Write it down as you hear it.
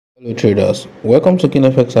Hello traders, welcome to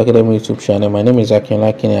KineFX Academy YouTube channel. My name is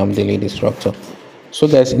Akinla Kine. I'm the lead instructor. So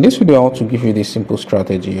guys, in this video I want to give you this simple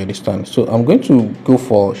strategy, you understand? So I'm going to go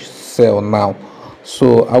for sell now.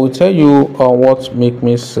 So I will tell you what make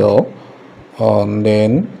me sell, and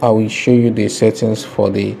then I will show you the settings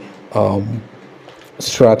for the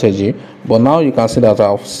strategy. But now you can see that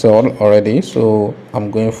I've sold already, so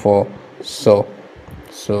I'm going for sell.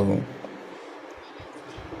 So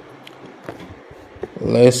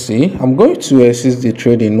let's see, I'm going to assist the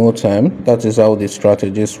trade in no time. That is how the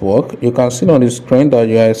strategies work. You can see on the screen that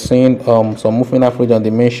you are seeing some moving average on the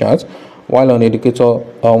main chart, while on the indicator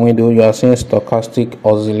window you are seeing stochastic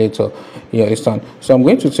oscillator. You understand? So I'm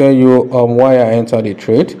going to tell you why I entered the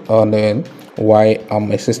trade and then why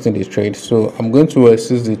I'm assisting the trade. So I'm going to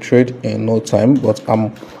assist the trade in no time, but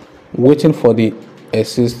I'm waiting for the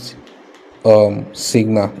assist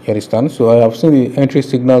signal. You understand? So I have seen the entry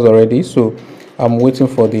signals already, so I'm waiting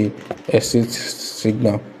for the exit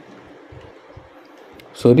signal.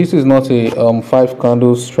 So this is not a 5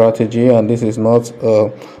 candle strategy, and this is not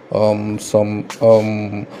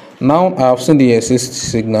now I have seen the assist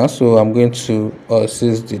signal, so I'm going to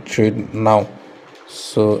assist the trade now.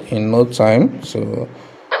 So in no time, so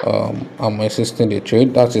I'm assisting the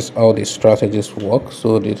trade. That is how the strategies work.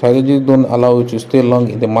 So the strategies don't allow you to stay long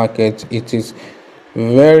in the market. It is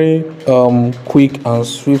very quick and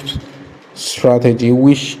swift strategy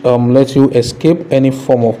which lets you escape any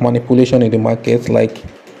form of manipulation in the market. Like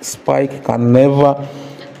spike can never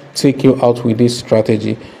take you out with this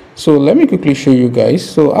strategy. So let me quickly show you guys.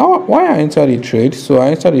 So why I entered the trade. So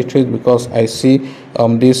I entered the trade because I see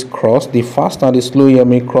this cross, the fast and the slow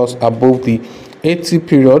EMA cross above the 80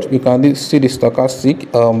 period. You can see the stochastic,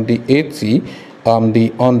 the 80,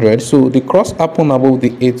 the 100. So the cross happened above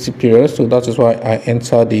the 80 period, so that is why I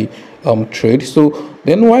entered the trade. So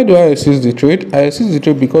then why do I assist the trade? I assist the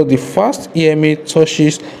trade because the fast EMA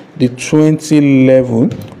touches the 20 level,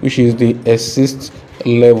 which is the assist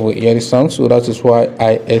level. You understand? So that is why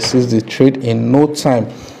I assist the trade in no time.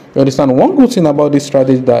 You understand? One good thing about this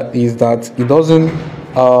strategy is that it doesn't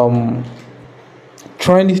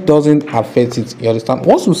trend doesn't affect it. You understand?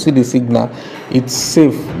 Once you see the signal, it's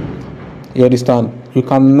safe. You understand? You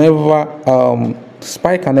can never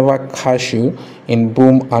spike can never catch you in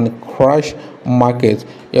boom and crash market.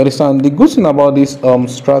 You understand? The good thing about this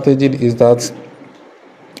strategy is that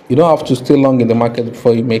you don't have to stay long in the market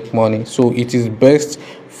before you make money. So it is best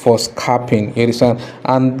for scalping. You understand?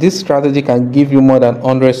 And this strategy can give you more than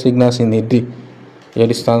 100 signals in a day. You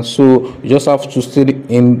understand? So you just have to stay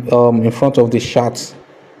in front of the charts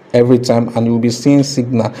every time, and you'll be seeing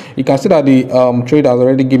signal. You can see that the trade has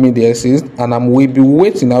already given me the assist, and will be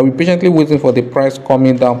waiting. I'll be patiently waiting for the price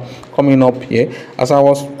coming up here. As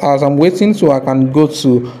I'm waiting, so I can go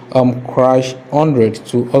to crash 100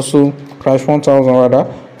 to also crash 1000 rather.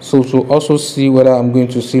 So to also see whether I'm going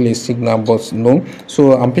to see a signal, but no.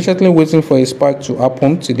 So I'm patiently waiting for a spike to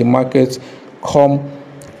happen till the market come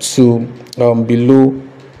to below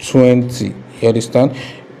 20. You understand?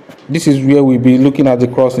 This is where we'll be looking at the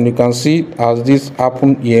cross, and you can see as this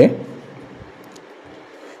happened here.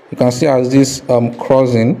 You can see as this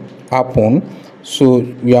crossing happened. So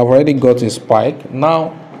we have already got a spike.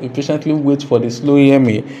 Now we patiently wait for the slow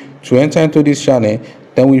EMA to enter into this channel.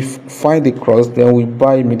 Then we find the cross, then we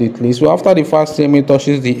buy immediately. So after the fast EMA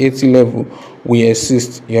touches the 80 level, we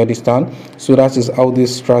assist. You understand? So that is how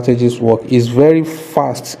these strategies work. It's very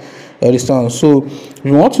fast. You understand? So if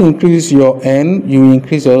you want to increase your earn, you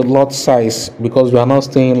increase your lot size because you are not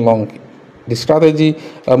staying long. The strategy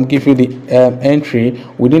give you the entry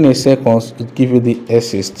within a second. It give you the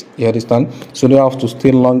assist. You understand? So you don't have to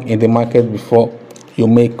stay long in the market before you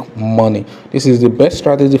make money. This is the best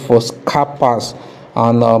strategy for scalpers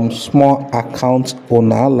and small account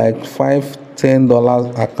owner, like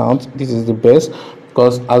 $5-10 account. This is the best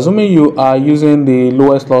because assuming you are using the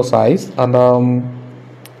lowest lot size and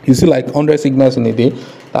you see like 100 signals in a day,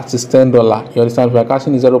 that is $10. You understand? If you are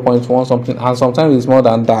catching 0.1 something, and sometimes it's more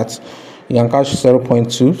than that, you can catch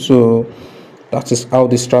 0.2. So that is how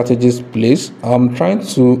the strategies plays. I'm trying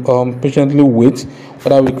to patiently wait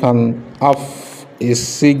whether we can have a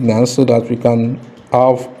signal so that we can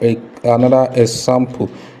have another example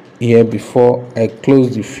here before I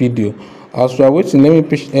close the video. As we are waiting, let me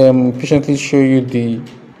patiently show you the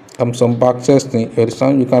some back testing. You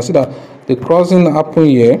understand? You can see that the crossing happen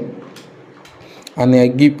here, and I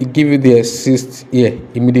give you the assist here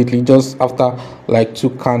immediately just after like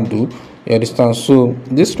 2 candles. You understand? So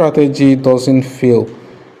this strategy doesn't fail.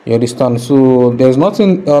 You understand? So there's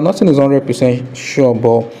nothing is 100% sure,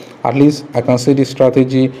 but at least I can say this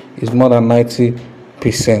strategy is more than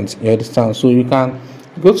 90%. You understand? So you can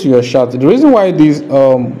go to your chart. The reason why these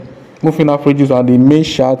moving averages are the main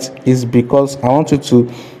chart is because I want you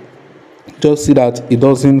to just see that it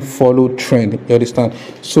doesn't follow trend. You understand?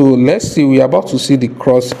 So let's see, we are about to see the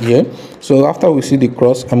cross here. So after we see the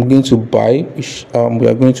cross, I'm going to buy. We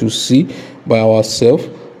are going to see by ourselves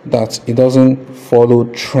that it doesn't follow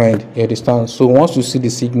trend. You understand? So once you see the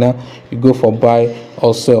signal, you go for buy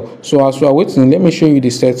or sell. So as we are waiting, let me show you the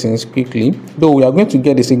settings quickly. Though we are going to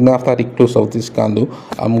get the signal after the close of this candle,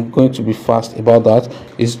 I'm going to be fast about that.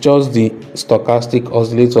 It's just the stochastic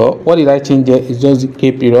oscillator. What did I change there? It's just the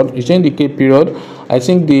K period. You change the K period. I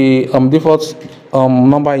think the default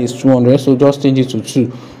number is 200, so just change it to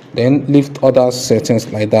 2. Then leave other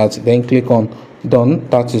settings like that, then click on done.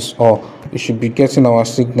 That is all. We should be getting our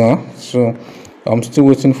signal. So I'm still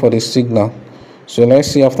waiting for the signal. So let's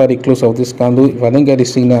see after the close of this candle. If I don't get the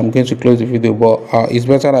signal, I'm going to close the video, but it's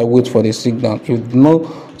better I wait for the signal if no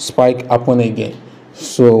spike happen again.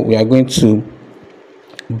 So we are going to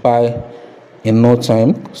buy in no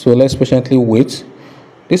time, so let's patiently wait.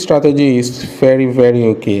 This strategy is very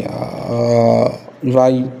okay. If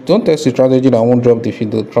I don't test the strategy, I won't drop the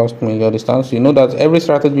video, trust me. You understand? So you know that every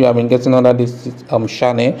strategy we have been getting under this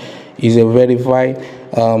channel is a verified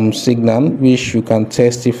signal, which you can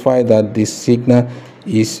testify that the signal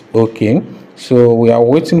is okay. So we are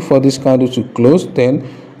waiting for this candle to close, then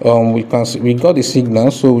we got the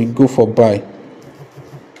signal, so we go for buy.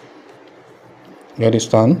 You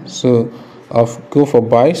understand? So I'll go for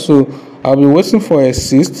buy. So I'll be waiting for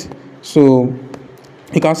assist. So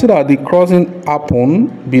you can see that the crossing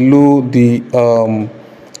happened below the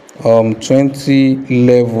 20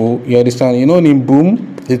 level. You understand? You know, in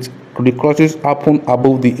boom, the crosses happen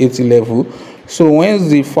above the 80 level. So when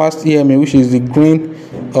the fast EMA, which is the green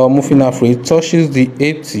moving average, touches the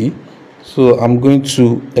 80, so I'm going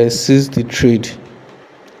to assist the trade.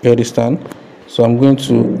 You understand? So I'm going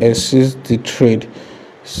to assist the trade.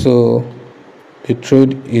 So the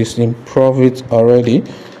trade is in profit already.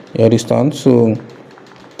 You understand? So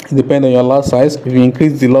depending on your lot size, if you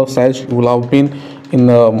increase the lot size, you will have been in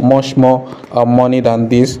much more money than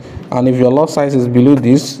this. And if your lot size is below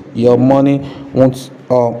this, your money won't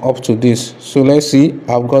up to this. So let's see,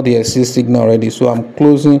 I've got the assist signal already, so I'm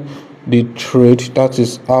closing the trade. That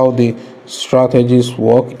is how the strategies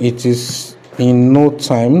work. It is in no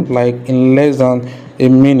time, like in less than a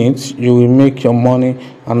minute, you will make your money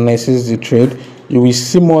and assist the trade. You will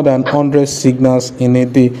see more than 100 signals in a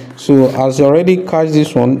day. So as you already catch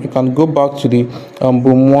this one, you can go back to the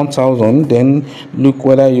boom 1000, then look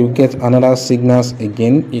whether you get another signals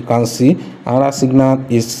again. You can see another signal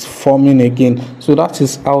is forming again. So that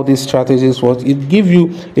is how these strategies work. It gives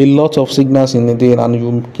you a lot of signals in a day and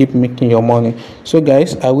you keep making your money. So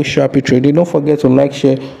guys, I wish you happy trading. Don't forget to like,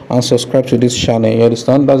 share and subscribe to this channel. You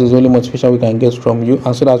understand? That is the only motivation we can get from you,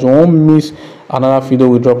 and so that you won't miss another video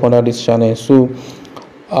we drop under this channel. So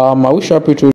I wish you happy trading.